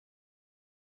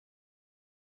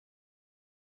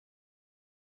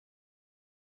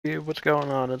Hey, what's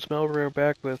going on? It's Melro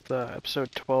back with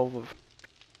episode 12 of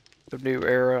the new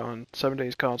era on 7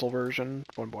 Days console version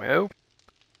 1.0.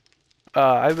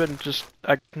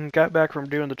 I got back from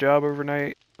doing the job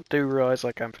overnight. Do realize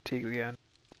like I'm fatigued again.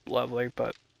 Lovely,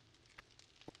 but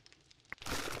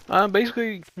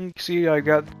basically you can see I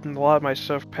got a lot of my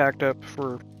stuff packed up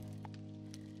for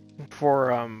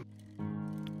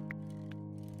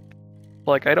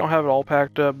like I don't have it all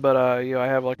packed up, but I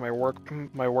have like my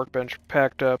workbench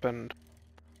packed up and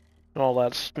all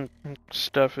that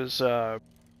stuff is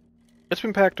it's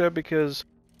been packed up because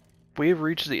we've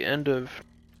reached the end of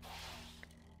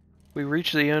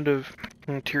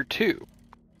tier 2.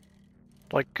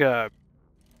 Like,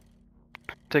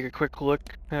 take a quick look.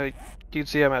 You can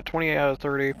see I'm at 28 out of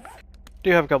 30.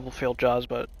 Do have a couple of failed jobs,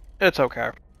 but it's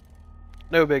okay.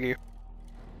 No biggie.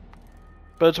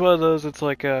 But it's one of those, it's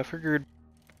like, figured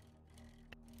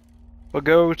we'll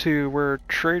go to where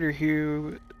Trader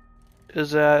Hugh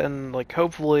is at and, like,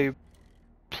 hopefully,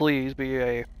 please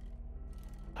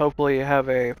hopefully have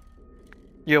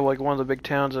like one of the big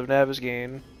towns of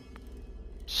Navezgane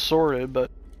sorted, but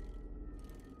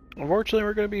unfortunately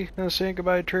we're going to be saying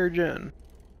goodbye to Trader Jen.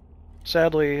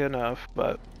 Sadly enough,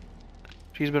 but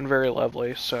she's been very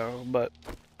lovely, so, but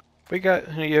we got,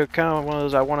 kind of one of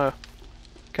those, I want to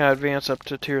kind of advance up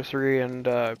to tier 3 and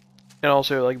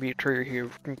also, like, beat Trader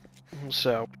Hugh,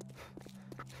 so.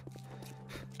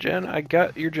 Jen, I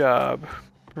got your job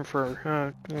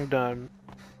I'm done.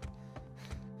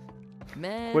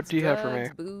 What Meds, do you have for me?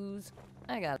 drugs, booze.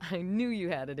 I knew you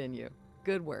had it in you.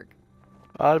 Good work.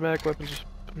 Automatic weapons,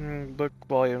 book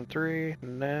volume 3,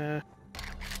 nah.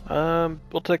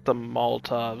 We'll take the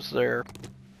Molotovs there.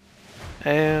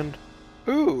 And,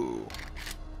 ooh.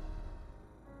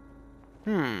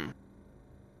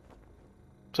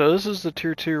 So this is the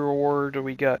tier 2 reward.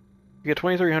 We get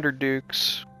 2,300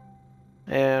 Dukes,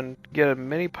 and get a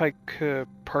mini pike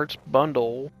parts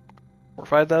bundle, or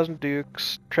 5,000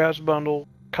 Dukes, traps bundle,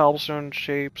 cobblestone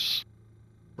shapes,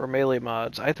 or melee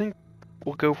mods. I think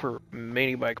we'll go for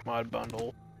mini bike mod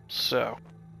bundle. So,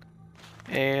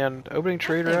 and opening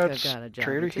trader outs,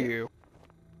 Trader Hugh.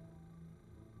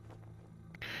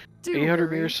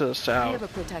 800 meters to the south. We have a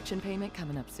protection payment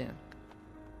coming up soon.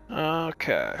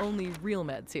 Okay. Only real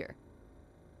meds here.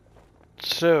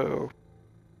 So,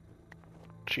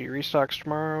 she restocks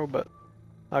tomorrow, but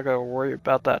not gonna worry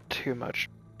about that too much.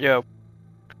 Yo,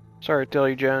 sorry to tell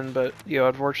you, Jen, but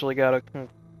unfortunately gonna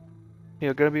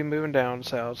be moving down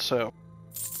south. So,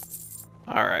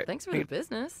 all right. Thanks for the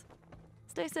business.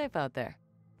 Stay safe out there.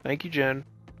 Thank you, Jen.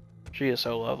 She is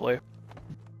so lovely.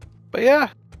 But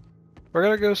yeah, we're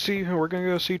gonna go see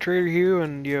Trader Hugh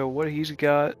and what he's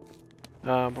got.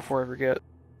 Before I forget,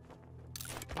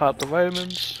 pop the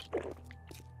vitamins,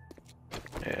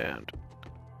 and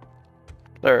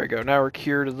there we go. Now we're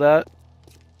cured of that.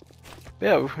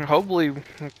 Yeah, hopefully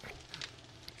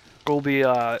we'll be in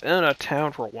a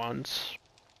town for once.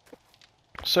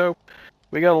 So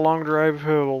we got a long drive.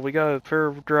 Well, we got a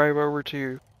fair drive over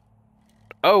to.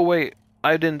 Oh wait,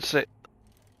 I didn't say.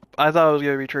 I thought it was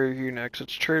gonna be Trader Hugh next.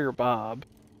 It's Trader Bob.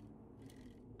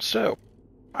 So,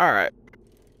 all right.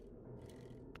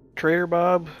 Trader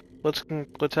Bob, let's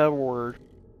have a word.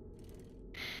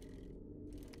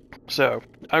 So,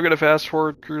 I'm gonna fast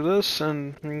forward through this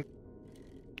and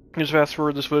just fast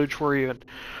forward this footage for you,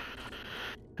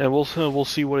 and we'll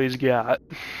see what he's got.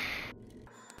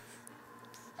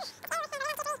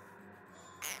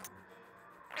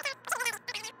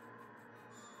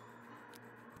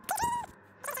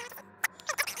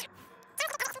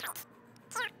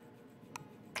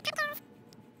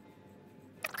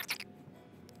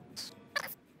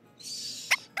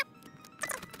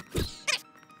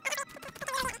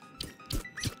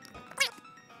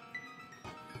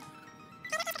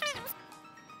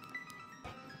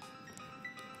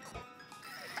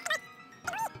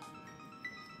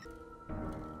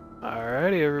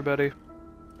 Alrighty, everybody.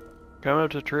 Coming up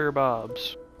to Trader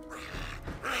Bob's.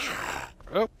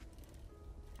 Oh.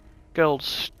 Got old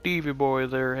Stevie boy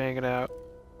there hanging out.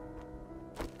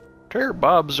 Trader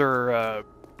Bob's are,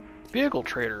 vehicle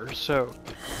traders, so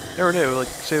never know, like,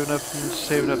 saving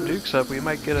up Dukes up, we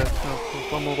might get a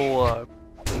fun little,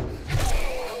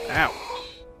 ow.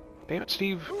 Damn it,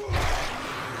 Steve.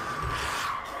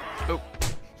 Oh.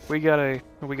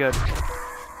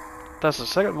 That's the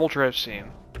second vulture I've seen.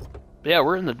 Yeah,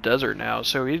 we're in the desert now,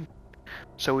 so we've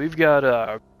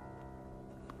got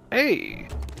hey,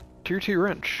 tier 2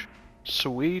 wrench,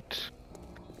 sweet.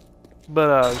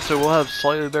 But so we'll have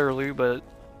slightly better loot, but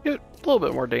a little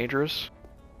bit more dangerous.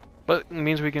 But it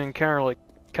means we can encounter like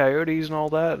coyotes and all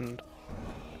that, and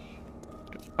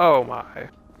oh my,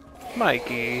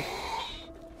 Mikey.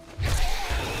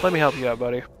 Let me help you out,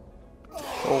 buddy.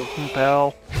 Oh,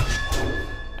 pal.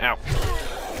 Ow.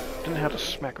 Didn't have to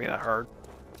smack me that hard.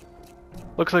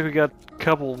 Looks like we got a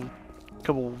couple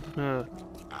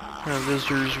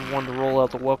visitors wanting to roll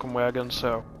out the welcome wagon,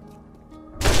 so.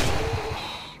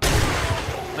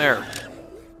 There.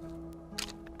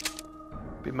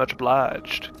 Be much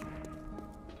obliged.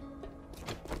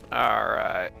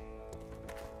 Alright.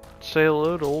 Say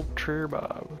hello to old Trader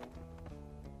Bob.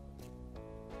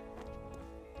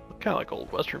 Kinda like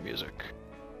old Western music.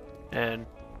 And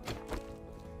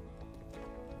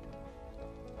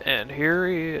here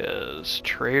he is,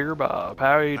 Trader Bob.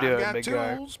 How are you doing, big guy? I've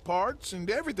got tools, parts, and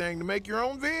everything to make your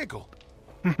own vehicle.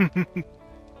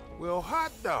 Well,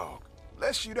 hot dog.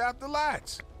 Let's shoot out the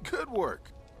lights. Good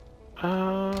work.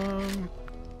 Hurting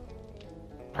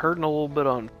a little bit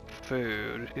on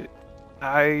food.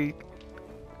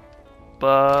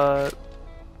 But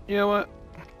you know what?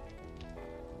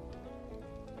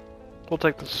 We'll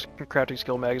take this crafting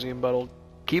skill magazine, but I'll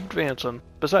keep advancing.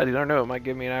 Besides, you don't know, it might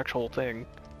give me an actual thing.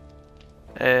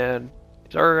 And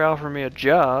he's already offered me a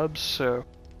job, so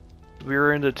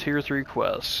we're into tier 3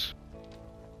 quests.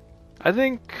 I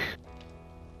think.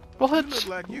 Well, You let's. look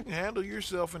like you can handle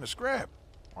yourself in a scrap.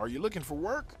 Are you looking for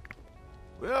work?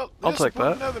 Well, I'll this'll take put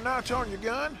that. another notch on your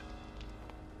gun.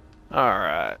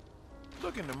 Alright.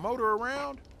 Looking to motor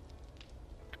around?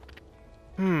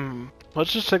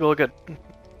 Let's just take a look at.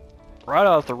 Right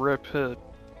off the rip,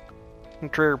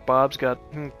 Trader Bob's got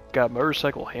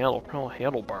motorcycle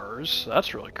handlebars.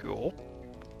 That's really cool.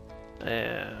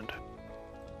 And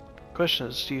question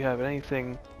is, do you have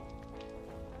anything?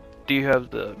 Do you have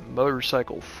the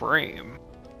motorcycle frame?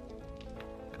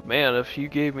 Man, if you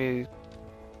gave me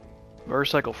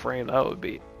motorcycle frame, that would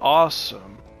be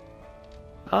awesome.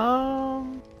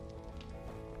 No,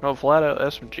 flat out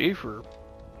SMG for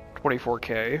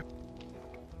 24k.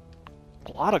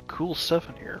 A lot of cool stuff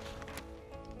in here.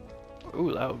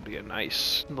 Ooh, that would be a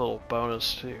nice little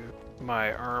bonus to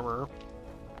my armor.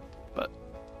 But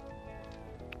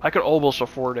I could almost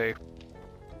afford a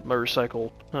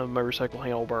motorcycle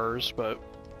handlebars, but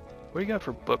what do you got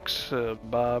for books,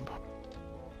 Bob?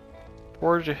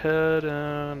 Forge ahead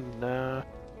and nah.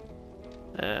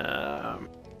 I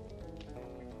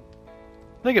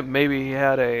think it maybe he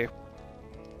had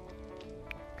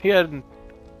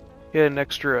an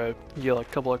extra, yeah, like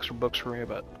a couple extra books for me,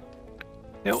 but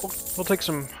yeah, we'll take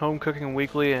some home cooking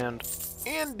weekly and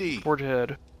Indeed. forge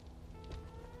ahead.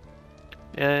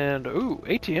 And ooh,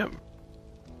 ATM.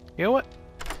 You know what?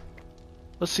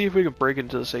 Let's see if we can break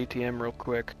into this ATM real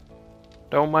quick.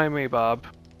 Don't mind me, Bob.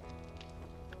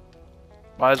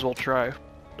 Might as well try.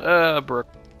 Broke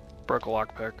a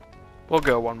lockpick. We'll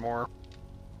go one more.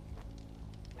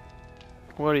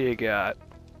 What do you got?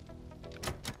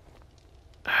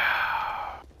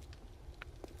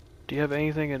 Do you have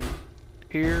anything in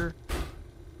here?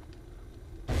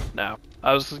 No.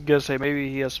 I was gonna say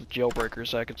maybe he has some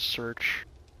jailbreakers I could search.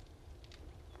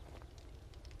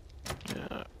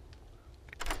 Yeah.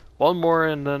 One more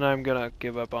and then I'm gonna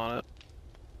give up on it.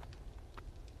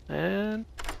 And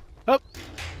up.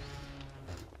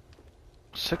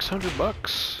 600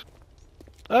 bucks.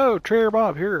 Oh, Trader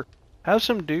Bob, here. Have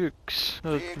some dukes.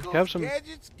 Vehicles, Have some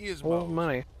gadgets, old gizmos.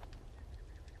 money.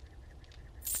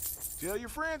 Tell your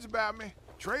friends about me.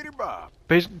 Trader Bob.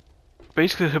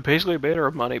 Basically made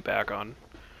our money back on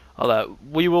all that.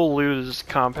 We will lose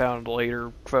compound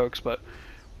later, folks, but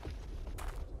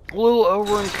a little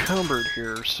over encumbered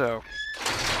here, so.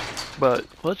 But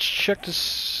let's check to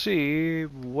see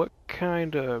what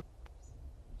kind of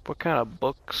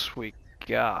books we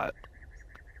got.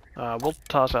 We'll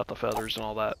toss out the feathers and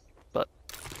all that, but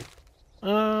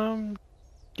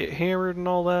get hammered and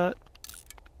all that,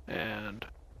 and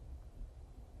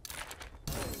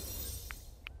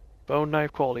bone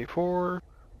knife quality 4,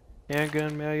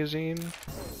 handgun magazine,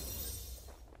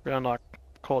 round lock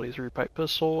quality 3 pipe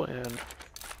pistol, and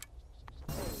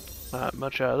not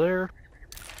much out of there.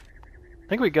 I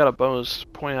think we got a bonus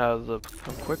point out of the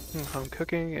home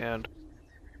cooking and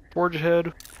forge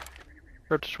ahead.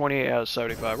 We're up to 28 out of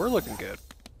 75. We're looking good.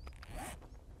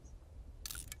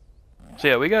 So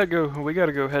yeah, we gotta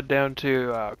go head down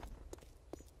to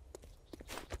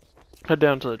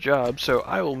the job. So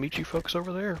I will meet you folks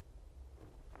over there.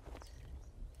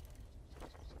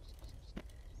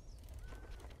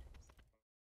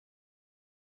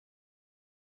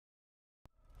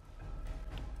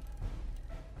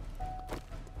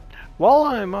 While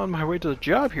I'm on my way to the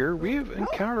job here, we have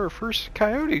encountered our first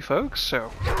coyote, folks,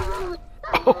 so.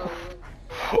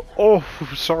 Oh,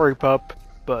 sorry, pup,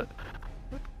 but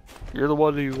you're the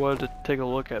one who wanted to take a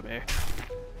look at me.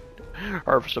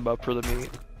 harvest them up for the meat.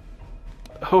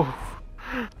 Oh,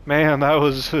 man, that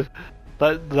was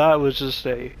that was just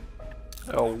a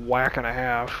whack and a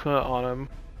half on him.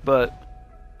 But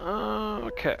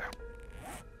okay,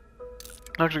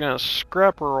 I'm actually gonna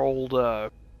scrap our old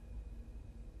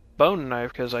bone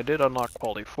knife because I did unlock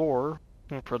quality 4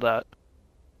 for that,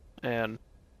 and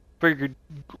figured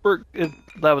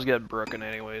that was getting broken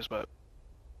anyways. But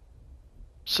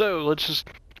so let's just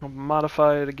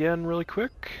modify it again really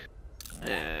quick,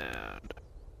 and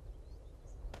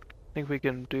I think we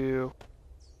can do.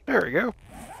 There we go.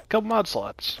 Couple mod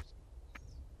slots.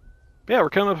 Yeah,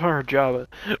 we're coming up on our job.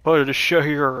 Wanted to show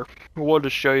you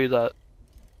that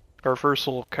our first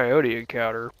little coyote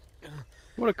encounter.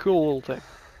 What a cool little thing.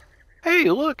 Hey,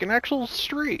 look, an actual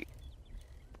street.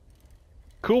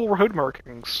 Cool road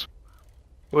markings.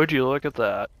 Would you look at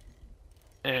that?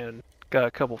 And got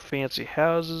a couple fancy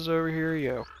houses over here,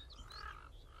 yo.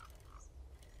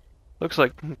 Looks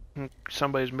like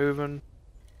somebody's moving.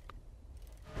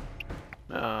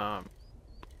 Yep,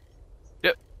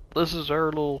 this is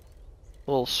our little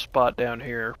spot down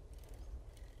here.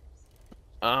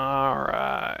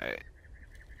 Alright.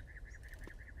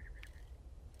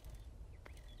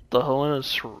 The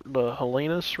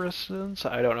Helenas residence?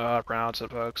 I don't know how to pronounce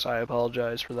it, folks. I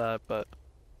apologize for that, but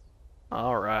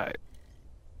alright.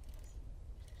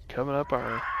 Coming up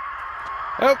our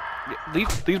oh,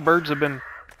 these birds have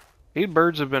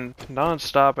been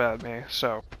non-stop at me,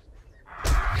 so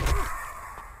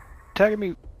tagging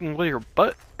me with your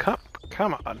butt. Come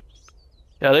on.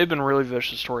 Yeah, they've been really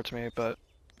vicious towards me, but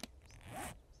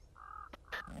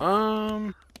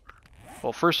well,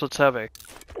 first let's have a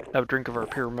drink of our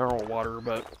pure mineral water,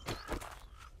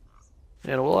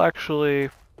 and we'll actually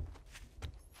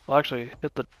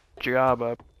hit the job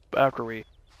up after we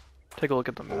take a look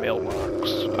at the mailbox.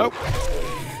 Oh,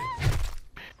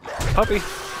 puppy!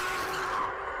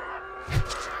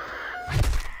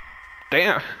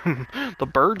 Damn, the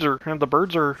bird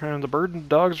and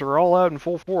dogs are all out in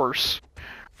full force.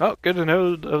 Oh, good to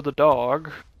know of the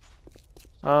dog.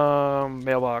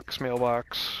 Mailbox.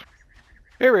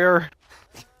 Here we are.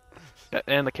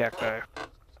 And the cacti.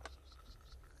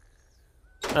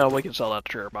 Oh, we can sell that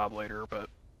to Sheriff Bob later, but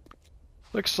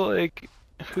looks like,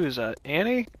 who's that?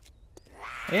 Annie?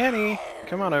 Annie,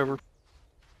 come on over.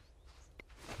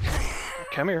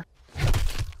 Come here.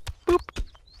 Boop.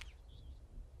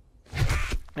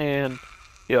 And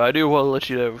I do want to let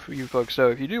you folks know,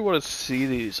 if you do want to see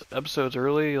these episodes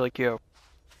early, like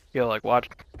like watch,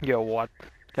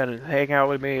 kind of hang out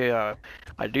with me.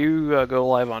 I do go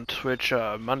live on Twitch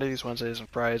Mondays, Wednesdays, and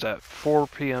Fridays at 4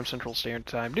 p.m. Central Standard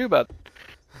Time. Do about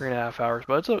 3.5 hours,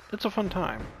 but it's a fun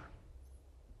time.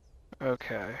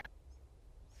 Okay.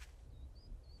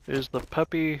 Is the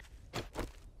puppy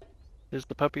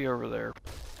over there?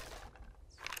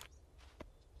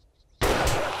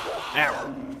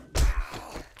 Ow.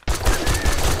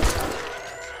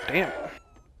 Damn.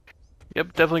 Yep,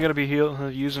 definitely gonna be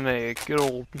using a good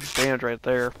old bandage right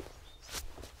there.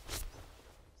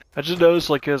 I just noticed,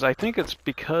 like, cause I think it's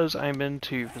because I'm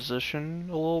into position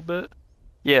a little bit.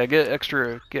 Yeah, get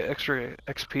extra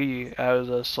XP out of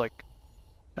this, like,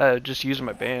 just using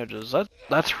my bandages.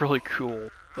 That's really cool.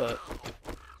 But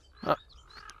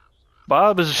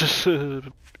Bob is just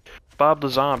Bob the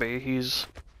zombie. He's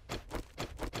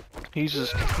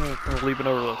just leaping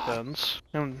over the fence.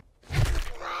 And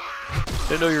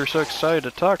didn't know you were so excited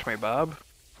to talk to me, Bob.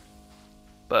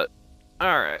 But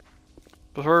alright.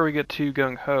 Before we get too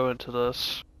gung-ho into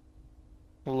this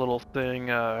little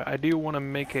thing, I do want to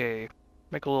make a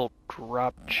little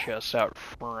drop chest out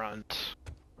front.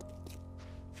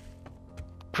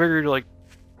 Figured, like,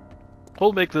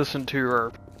 we'll make this into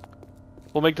our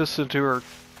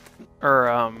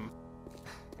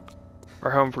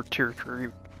home for tier 3.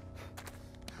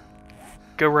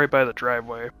 Go right by the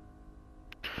driveway.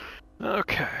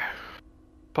 Okay.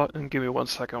 And give me 1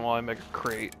 second while I make a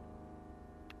crate.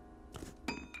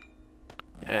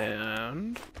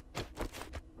 And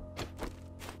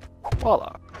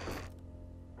voila.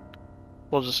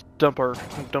 We'll just dump our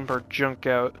junk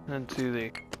out into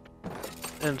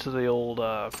the old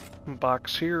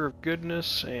box here of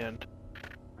goodness, and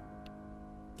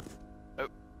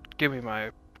give me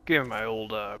my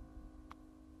old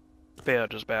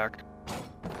bandages back.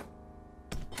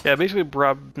 Yeah, basically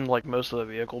brought like most of the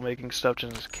vehicle making stuff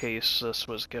just in case this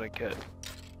was gonna get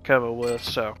kind of a whiff,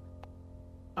 so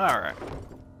alright.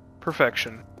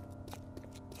 Perfection.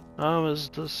 Is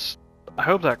this... I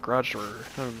hope that garage door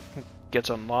gets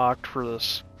unlocked for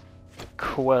this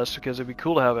quest, because it'd be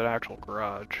cool to have an actual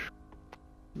garage.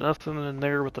 Nothing in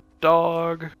there with the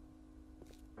dog.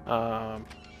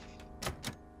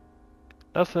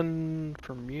 Nothing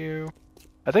from you.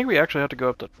 I think we actually have to go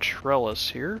up the trellis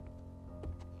here.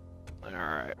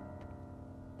 Alright.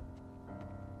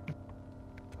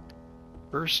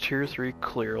 First tier 3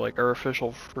 clear, like our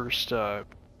official first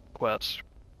quest.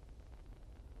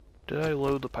 Did I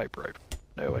load the pipe rifle?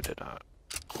 No, I did not.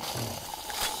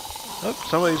 Oh,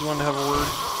 somebody's wanting to have a word.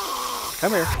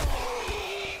 Come here.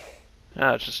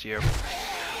 Ah, it's just you.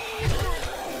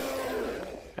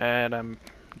 And I'm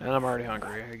already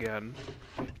hungry again.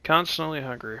 Constantly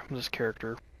hungry. This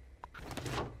character.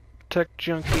 Tech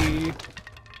junkie.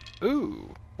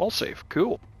 Ooh, wall safe.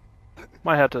 Cool.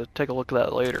 Might have to take a look at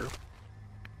that later.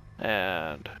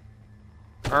 And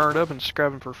armed up and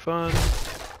scrapping for fun.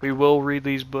 We will read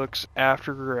these books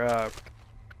after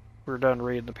we're done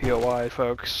reading the POI,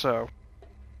 folks. So,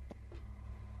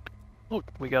 look,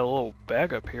 we got a little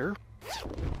bag up here.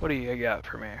 What do you got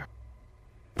for me?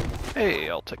 Hey,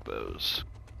 I'll take those.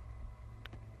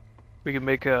 We can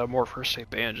make more first aid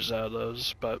bandages out of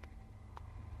those, but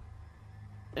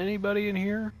anybody in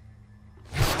here?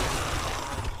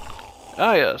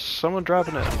 Ah yes, someone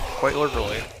dropping in, quite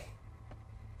literally.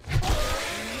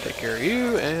 Take care of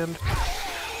you, and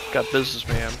got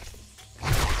businessman.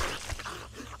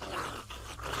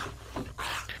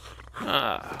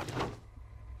 Ah.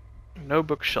 No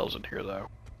bookshelves in here though.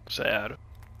 Sad.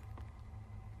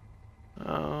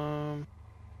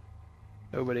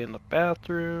 Nobody in the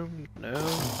bathroom. No. Or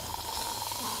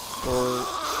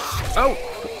oh,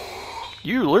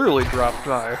 you literally dropped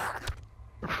by,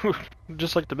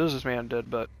 just like the businessman did.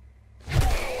 But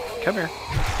come here.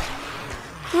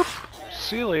 Whoop.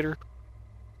 See you later.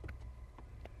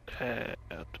 And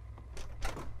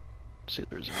see if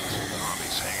there's any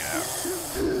zombies hanging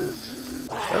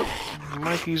out. Oh,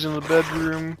 Mikey's in the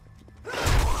bedroom.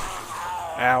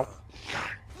 Ow.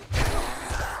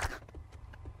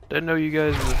 Didn't know you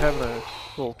guys were having a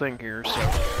little thing here, so...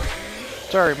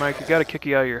 Sorry, Mike, I gotta kick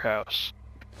you out of your house.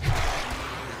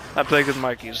 I'm thinking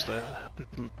Mikey's the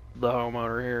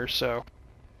homeowner here, so...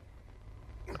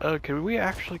 can we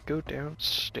actually go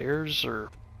downstairs, or...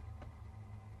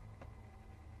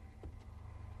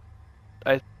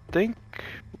 I think...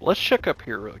 Let's check up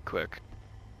here really quick.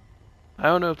 I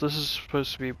don't know if this is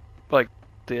supposed to be, like,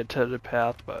 the intended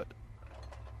path, but...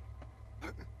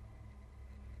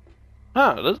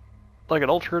 Huh, this is like an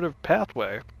alternative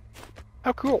pathway.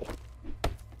 How cool.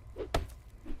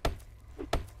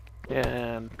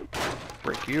 And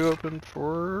break you open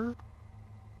for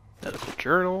medical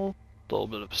journal, a little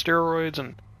bit of steroids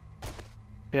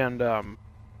and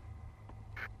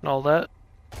all that.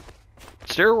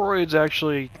 Steroids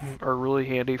actually are really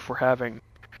handy for having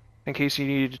in case you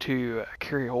need to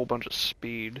carry a whole bunch of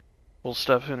speed.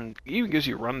 Stuff, and it even gives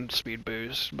you run speed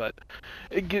boost, but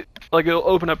it'll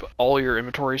open up all your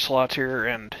inventory slots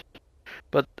here,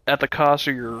 but at the cost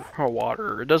of your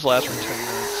water. It does last for 10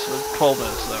 minutes, 12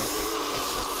 minutes though.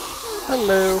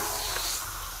 Hello.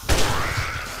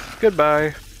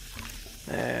 Goodbye.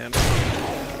 And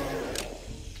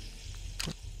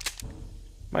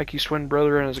Mikey's twin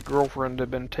brother and his girlfriend have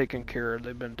been taken care of.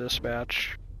 They've been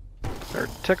dispatched. Our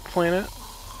tech planet.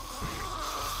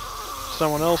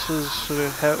 Someone else is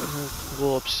a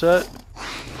little upset.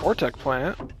 Vortec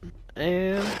Planet.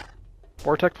 And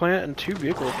Vortec Planet and 2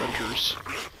 vehicle adventures.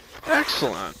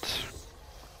 Excellent.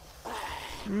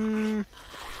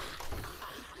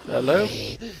 Hello.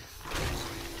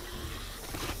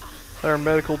 Our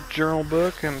medical journal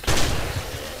book and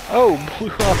oh, blew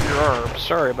off your arm.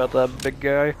 Sorry about that, big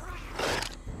guy.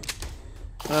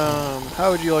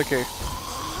 How would you like a?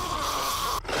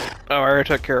 Oh, I already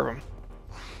took care of him.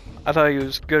 I thought he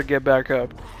was gonna get back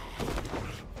up.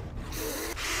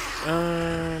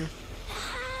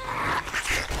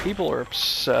 People are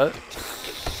upset.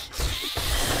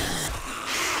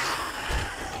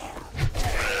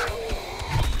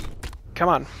 Come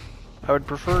on. I would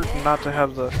prefer not to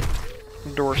have the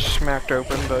door smacked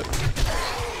open, but...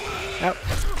 Yep.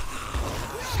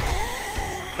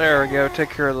 There we go,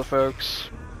 take care of the folks.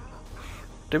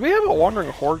 Did we have a wandering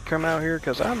horde come out here?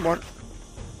 Because I'm wondering...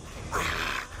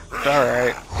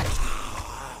 Alright.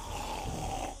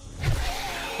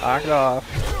 Knock it off.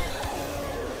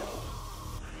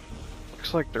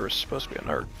 Looks like there was supposed to be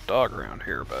another dog around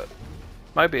here, but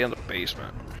might be in the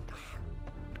basement.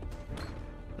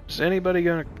 Is anybody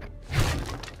gonna...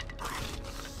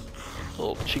 A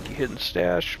little cheeky hidden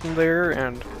stash from there,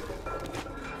 and...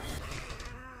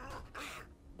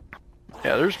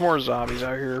 Yeah, there's more zombies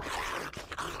out here.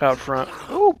 Out front.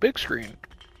 Oh, big screen.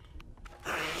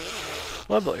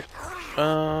 Lovely.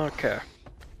 Okay.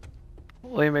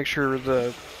 Let me make sure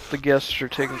the guests are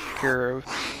taken care of.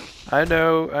 I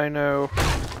know.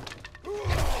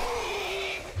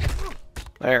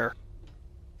 There.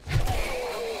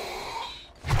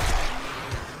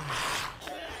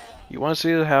 You want to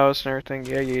see the house and everything?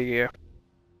 Yeah.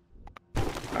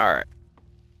 Alright.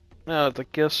 Now that the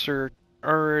gifts are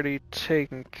already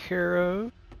taken care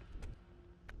of,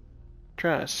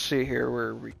 trying to see here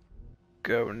where we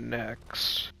go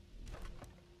next.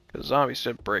 Because zombies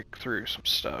did break through some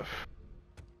stuff.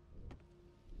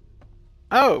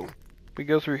 Oh! We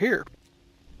go through here.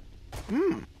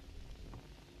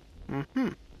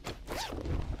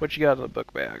 What you got in the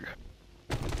book bag?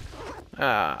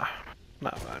 Ah,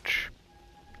 not much.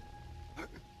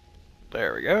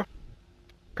 There we go.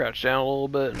 Crouch down a little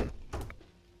bit. And...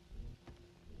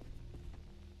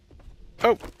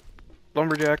 oh!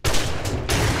 Lumberjack.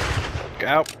 Look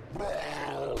out.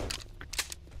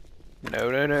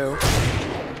 No.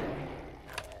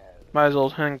 Might as well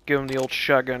give him the old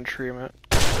shotgun treatment.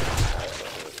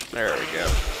 There we go.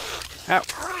 Ow.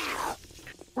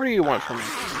 What do you want from me?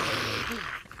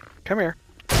 Come here.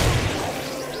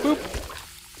 Boop.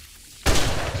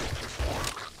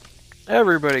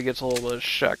 Everybody gets a little bit of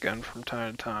shotgun from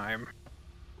time to time.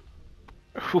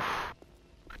 Whew.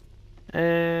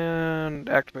 And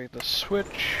activate the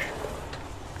switch.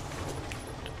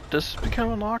 Does this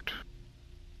become unlocked?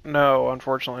 No,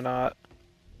 unfortunately not.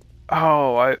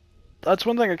 Oh, that's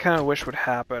one thing I kind of wish would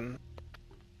happen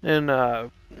in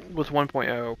with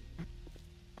 1.0.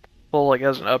 Well, like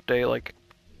as an update, like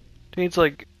it needs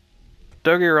like,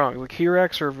 don't get me wrong, the key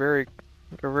racks are a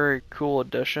very cool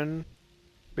addition,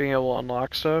 being able to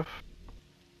unlock stuff.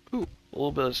 Ooh, a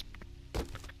little bit of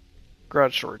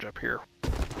garage storage up here.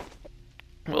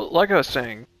 Well, like I was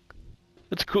saying,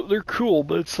 it's cool. They're cool,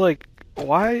 but it's like,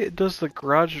 why does the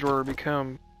garage door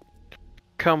become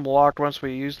locked once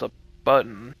we use the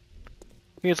button?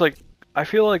 I mean, it's like, I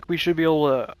feel like we should be able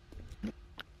to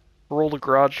roll the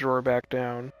garage door back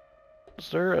down. Is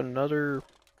there another...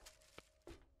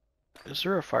 is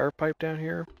there a fire pipe down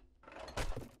here?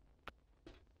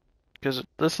 Because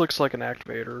this looks like an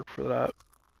activator for that.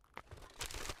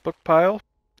 Book pile.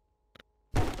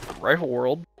 Rifle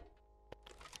World.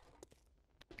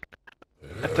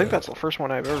 I think that's the first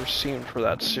one I've ever seen for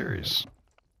that series.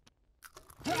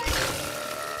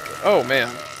 Oh man.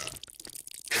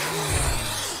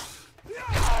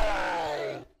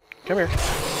 Come here.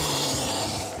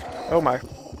 Oh my.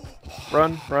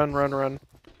 Run.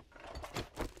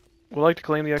 Would like to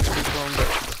claim the XP from,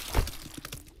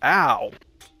 but... ow!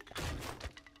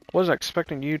 Wasn't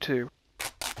expecting you to.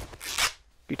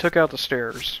 He took out the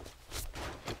stairs.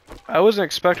 I wasn't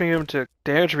expecting him to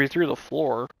damage me through the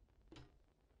floor.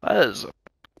 That is an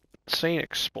insane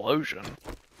explosion.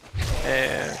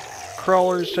 And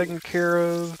crawler's taken care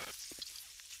of.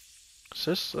 Is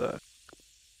this the...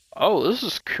 oh, this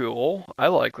is cool. I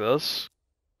like this.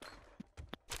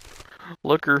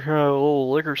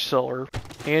 Little liquor cellar.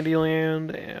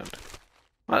 Handyland, and...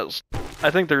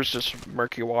 I think there's just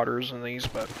murky waters in these,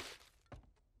 but...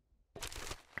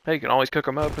 hey, you can always cook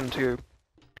them up into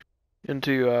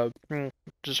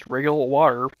just regular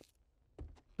water.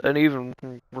 And even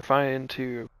refine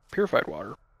into purified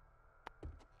water.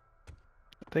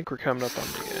 I think we're coming up on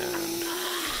the end.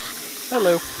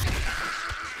 Hello.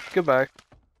 Goodbye.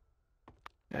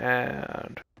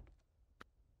 And...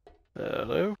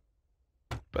 hello.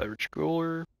 Beverage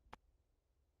cooler.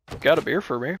 Got a beer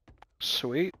for me.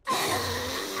 Sweet.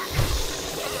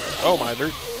 Oh my, they're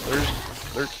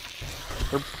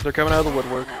coming out of the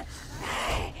woodwork.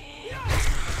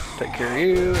 Take care of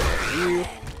you, and you.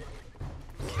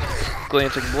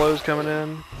 Glancing blows coming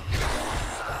in.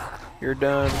 You're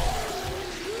done.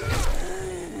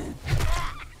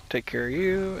 Take care of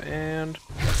you, and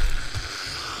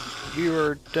you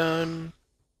are done.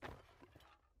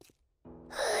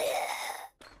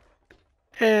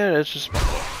 And it's just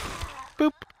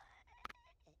boop.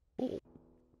 Ooh.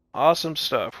 Awesome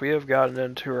stuff. We have gotten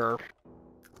into our...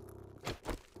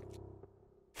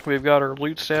 we've got our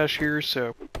loot stash here,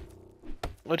 so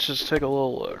let's just take a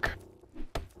little look.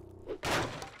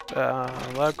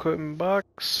 Lab equipment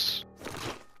box.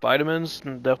 Vitamins,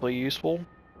 definitely useful.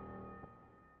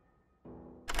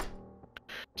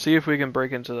 See if we can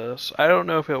break into this. I don't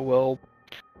know if it will.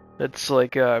 It's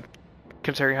like,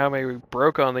 considering how many we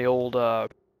broke on the old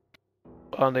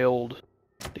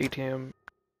ATM.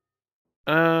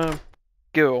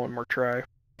 Give it one more try.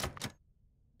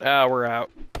 Ah, we're out.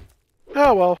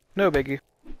 Oh well, no biggie.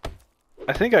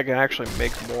 I think I can actually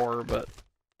make more, but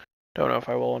don't know if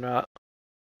I will or not.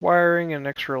 Wiring and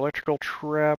extra electrical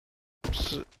traps,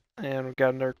 and we've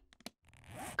got another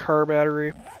car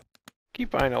battery.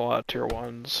 Keep finding a lot of tier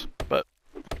 1s, but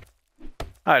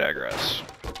I digress.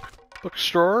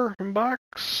 Bookstore and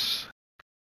box.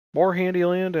 more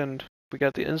Handyland, and we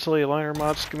got the Insulated Liner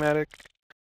mod schematic,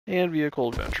 and Vehicle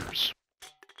Adventures.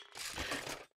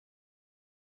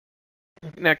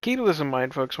 Now, keep this in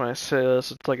mind, folks, when I say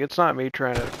this, it's like, it's not me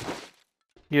trying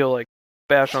to, like,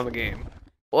 bash on the game.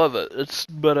 Love it.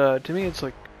 But to me, it's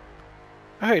like,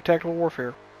 hey, tactical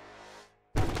warfare.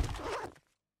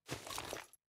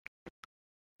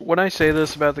 When I say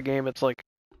this about the game, it's like,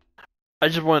 I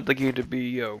just want the game to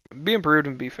be, be improved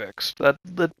and be fixed. That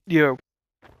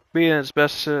be in its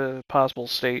best possible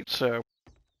state, so.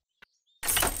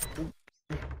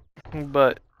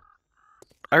 But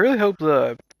I really hope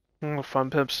the Fun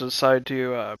Pimps decide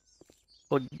to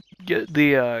get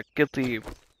the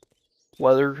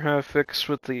weather fixed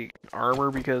with the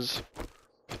armor, because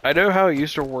I know how it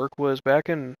used to work was back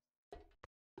in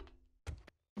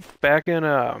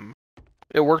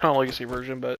it worked on Legacy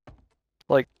version, but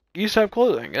like you used to have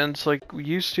clothing, and it's like we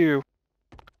used to,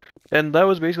 and that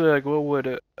was basically like what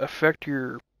would affect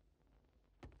your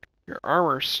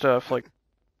armor stuff, like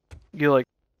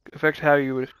affect how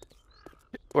you would,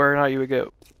 whether or not you would get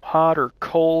hot or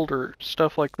cold or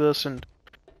stuff like this. And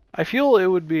I feel it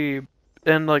would be,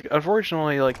 and like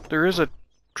unfortunately, like there is a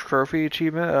trophy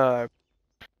achievement,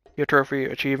 trophy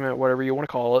achievement, whatever you want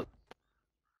to call it.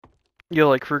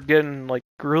 Like for getting like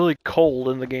really cold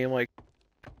in the game, like,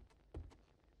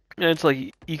 and it's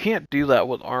like you can't do that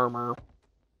with armor.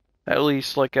 At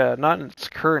least like not in its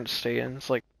current state. And it's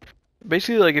like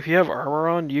basically like if you have armor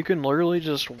on, you can literally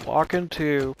just walk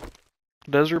into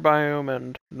desert biome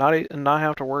and not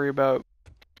have to worry about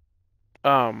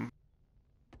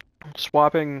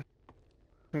swapping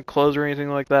clothes or anything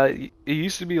like that. It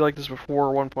used to be like this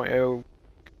before 1.0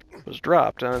 was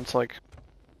dropped, and it's like,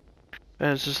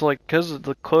 and it's just like because of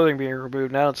the clothing being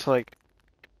removed, now it's like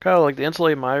kind of like the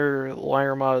Insulated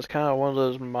Liner mod is kind of one of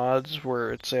those mods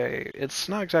where it's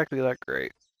not exactly that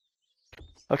great.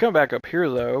 I'll come back up here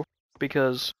though,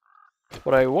 because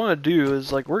what I want to do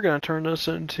is like we're gonna turn this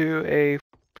into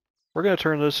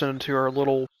our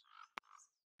little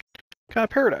kind of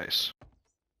paradise.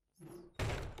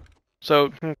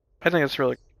 So I think it's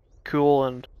really cool,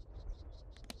 and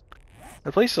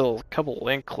I placed a couple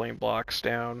link claim blocks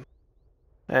down,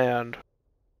 and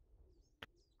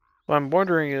what I'm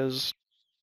wondering is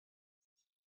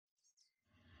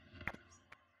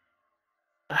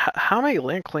how many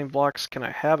land claim blocks can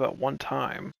I have at one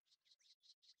time?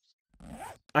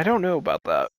 I don't know about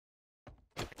that.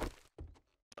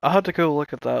 I'll have to go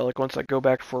look at that like once I go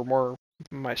back for more of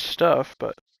my stuff,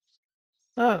 but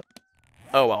oh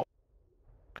well.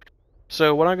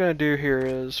 So what I'm gonna do here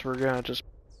is I'm just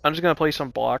gonna place some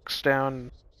boxes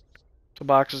down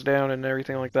and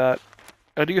everything like that.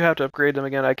 I do have to upgrade them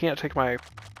again. I can't take my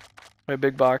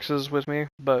big boxes with me,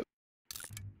 but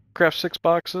craft 6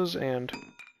 boxes, and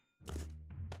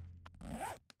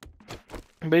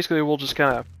basically we'll just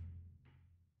kind of,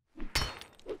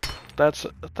 that's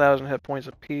 1,000 hit points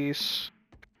apiece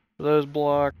for those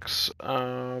blocks.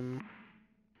 Got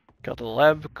the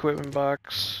lab equipment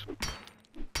box.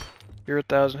 You're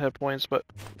 1,000 hit points, but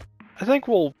I think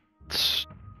we'll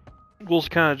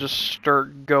kind of just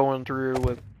start going through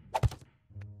with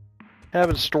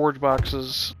having storage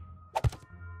boxes,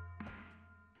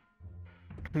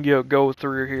 go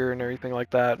through here and everything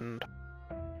like that, and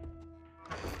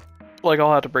like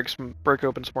I'll have to break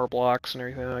open some more blocks and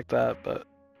everything like that. But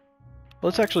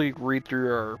let's actually read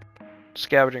through our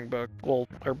scavenging book,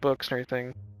 our books and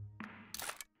everything.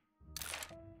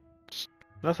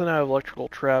 Nothing out of electrical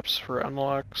traps for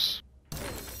unlocks.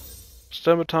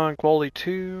 Stomaton quality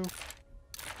 2.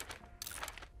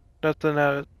 Nothing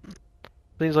out of,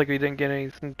 seems like we didn't get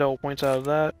anything double points out of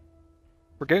that.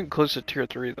 We're getting close to tier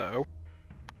 3 though.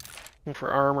 And for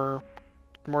armor,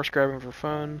 more scrapping for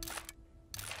fun.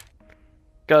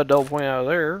 Got a double point out of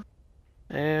there.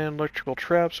 And electrical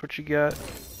traps, what you got?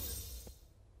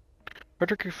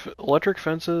 Electric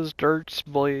fences, darts,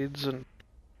 blades, and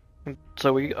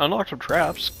so we unlocked some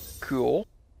traps. Cool.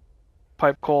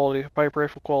 Pipe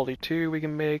rifle quality 2 we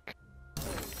can make.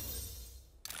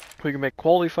 We can make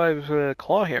quality 5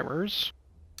 claw hammers.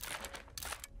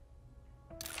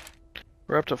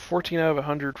 We're up to 14 out of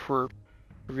 100 for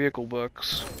vehicle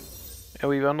books. And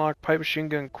we've unlocked pipe machine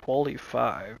gun quality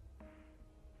 5.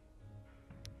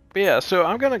 But yeah, so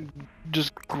I'm gonna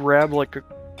just grab like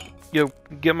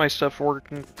get my stuff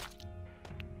working.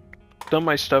 Dump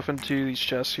my stuff into these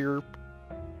chests here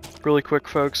really quick,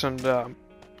 folks, and I'm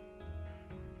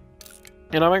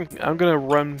gonna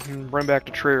run back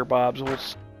to Trader Bob's.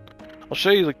 I'll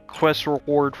show you the quest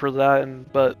reward for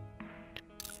that, but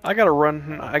I gotta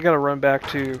run back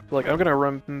to, like, I'm gonna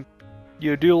run do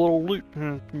a little loot,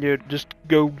 just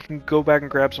go back and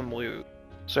grab some loot.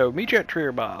 So meet you at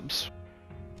Trader Bob's.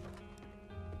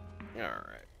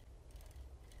 Alright.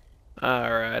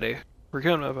 Alrighty. We're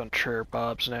coming up on Trader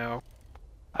Bob's now.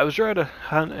 I was trying to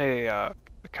hunt a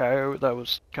coyote that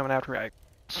was coming after me.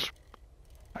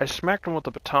 I smacked him with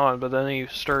the baton, but then he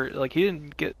started, like, he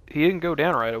didn't go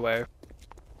down right away.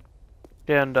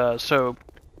 And so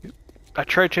I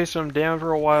tried chasing him down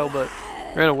for a while, but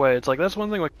ran away. It's like, that's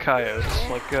one thing with coyotes,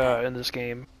 like, in this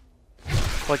game.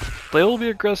 Like, they'll be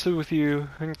aggressive with you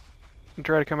and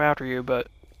try to come after you, but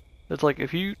it's like,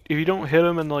 if you don't hit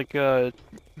them and, like, well,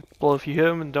 if you hit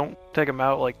them and don't take them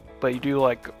out, like, but you do,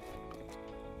 like,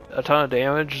 a ton of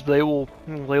damage, they will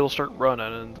start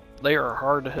running, and they are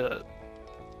hard to hit.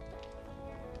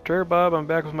 Trader Bob, I'm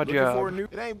back with my Looking for a job. new...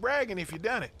 It ain't bragging if you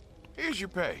done it. Here's your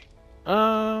pay.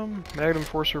 Magnum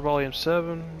Forcer Volume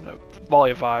 7, no,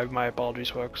 Volume 5, my apologies,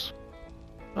 folks.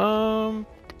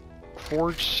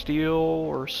 Forged steel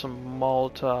or some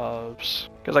Molotovs,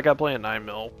 because I got plenty of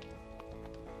 9mm.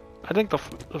 I think the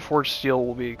forged steel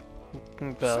will be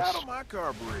best. Saddle my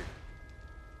carburetor.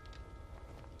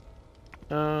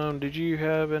 Did you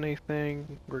have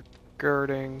anything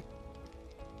regarding...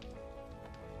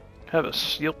 Have a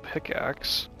steel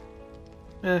pickaxe?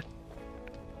 Eh.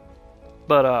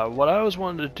 But, what I was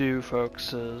wanting to do,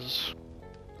 folks, is...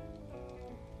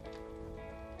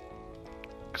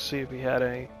 see if we had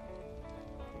any...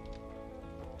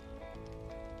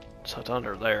 So it's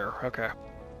under there, okay.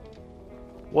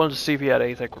 Wanted to see if he had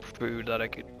anything for food that I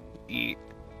could eat.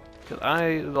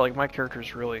 Because like, my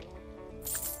character's really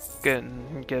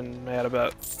getting mad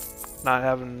about not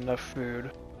having enough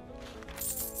food.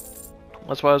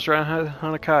 That's why I was trying to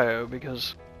hunt a coyote,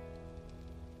 because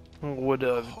it would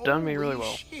have done me really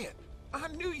well. Shit. I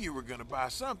knew you were gonna buy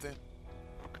something.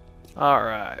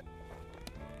 Alright.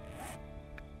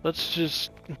 Let's just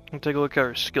take a look at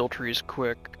our skill trees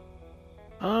quick.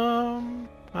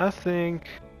 I think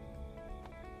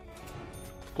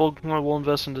we'll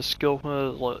invest into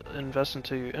invest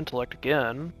into intellect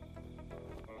again.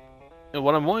 And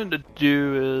what I'm wanting to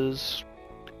do is,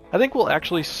 I think we'll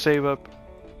actually save up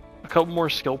a couple more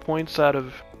skill points out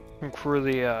of for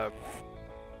the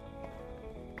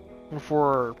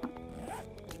for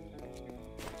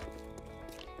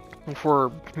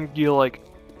you know, like,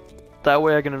 that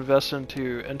way I can invest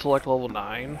into intellect level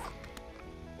 9.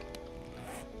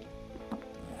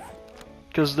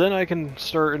 Because then I can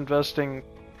start investing.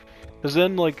 Because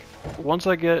then, like, once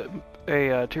I get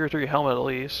a tier 3 helmet at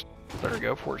least, there we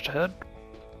go, forged head.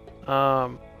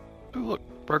 Ooh, look,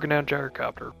 broken down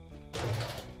gyrocopter.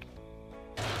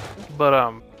 But I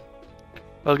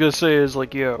was gonna say is,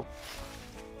 like, take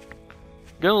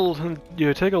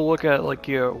a look at, like,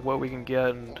 what we can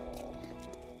get, and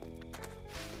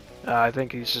I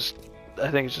think he's just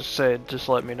said, just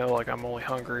let me know, like, I'm only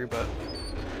hungry, but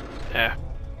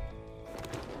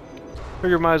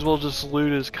figure might as well just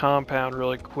loot his compound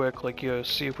really quick, like,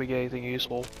 see if we get anything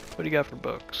useful. What do you got for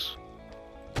books?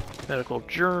 Medical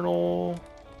journal.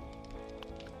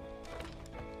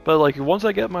 But, like, once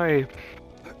I get my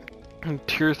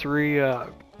tier 3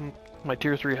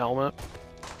 helmet,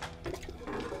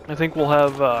 I think we'll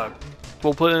have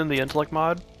we'll put in the intellect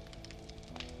mod,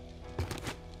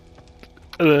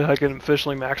 and then I can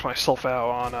officially max myself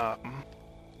out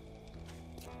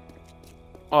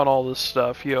on all this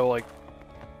stuff. Like,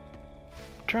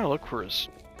 I'm trying to look for his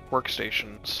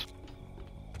workstations.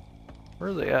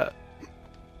 Where are they at?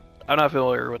 I'm not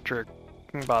familiar with Trader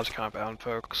Bob's compound,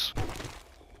 folks.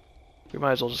 We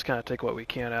might as well just kind of take what we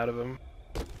can out of him.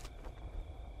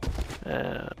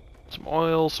 And some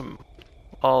oil,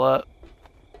 all that.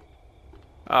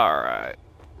 Alright.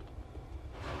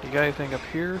 You got anything up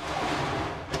here?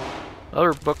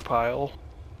 Another book pile.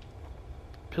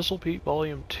 Pistol Pete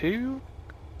Volume 2?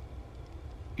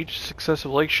 Each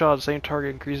successive leg shot at the same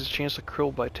target increases chance to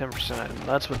kill by 10%, and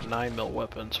that's with 9mm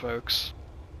weapons, folks.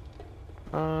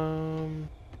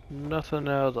 Nothing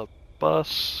out of the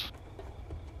bus.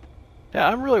 Yeah,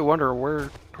 I'm really wondering where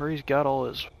he's got all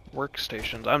his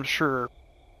workstations. I'm sure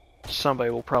somebody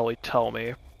will probably tell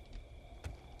me.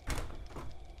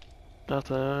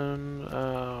 Nothing.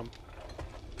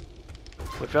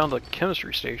 We found the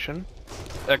chemistry station.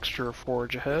 Extra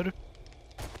forge ahead.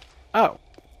 Oh.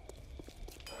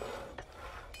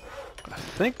 I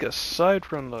think aside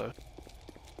from the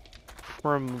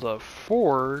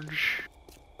forge.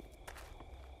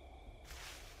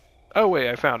 Oh wait,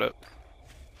 I found it.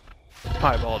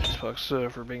 My apologies, folks,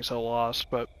 for being so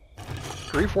lost, but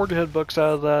 3 forge ahead books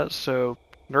out of that, so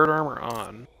nerd armor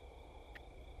on.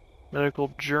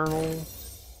 Medical journal.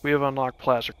 We have unlocked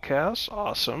plaster casts,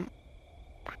 awesome.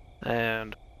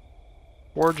 And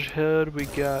forge head, we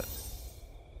got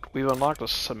we've unlocked a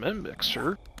cement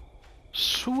mixer.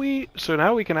 Sweet. So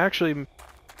now we can actually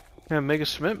make a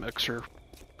cement mixer.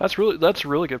 That's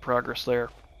really good progress there.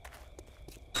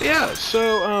 Yeah,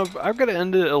 so I'm gonna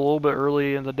end it a little bit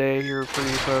early in the day here for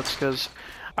you folks because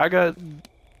I'm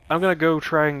gonna go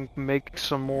try and make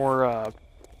some more. I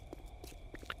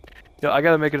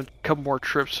gotta make a couple more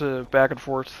trips back and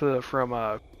forth from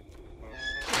old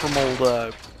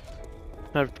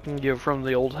from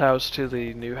the old house to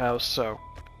the new house. So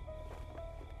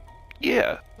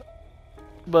yeah,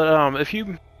 but if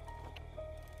you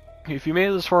made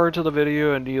it this far into the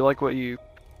video and you like what you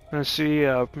see, you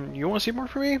want to see more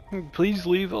from me, please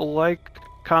leave a like,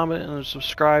 comment, and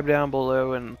subscribe down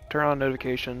below, and turn on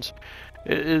notifications.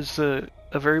 It is a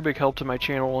very big help to my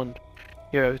channel, and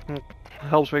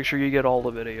helps make sure you get all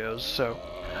the videos. So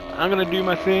I'm gonna do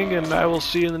my thing, and I will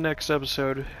see you in the next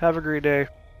episode. Have a great day.